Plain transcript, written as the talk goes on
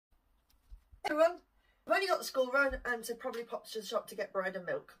Everyone, I've only got the school run and to probably pop to the shop to get bread and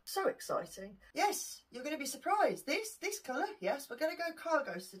milk. So exciting. Yes, you're going to be surprised. This colour, yes, we're going to go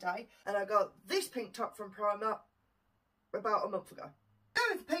cargos today. And I got this pink top from Primark about a month ago. Go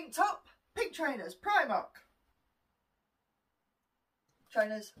with the pink top, pink trainers, Primark.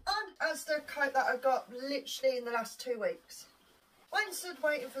 Trainers and Asda coat that I got literally in the last 2 weeks. When stood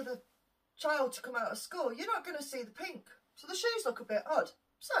waiting for the child to come out of school, you're not going to see the pink. So the shoes look a bit odd.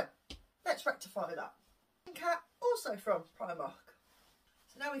 So, let's rectify that. Pink hat, also from Primark.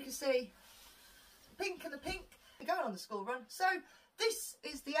 So now we can see the pink and the pink. We're going on the school run. So, this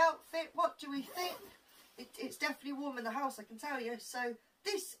is the outfit. What do we think? It's definitely warm in the house, I can tell you. So,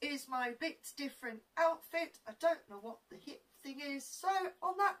 this is my bit different outfit. I don't know what the hip thing is. So,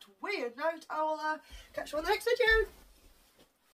 on that weird note, I'll catch you on the next video.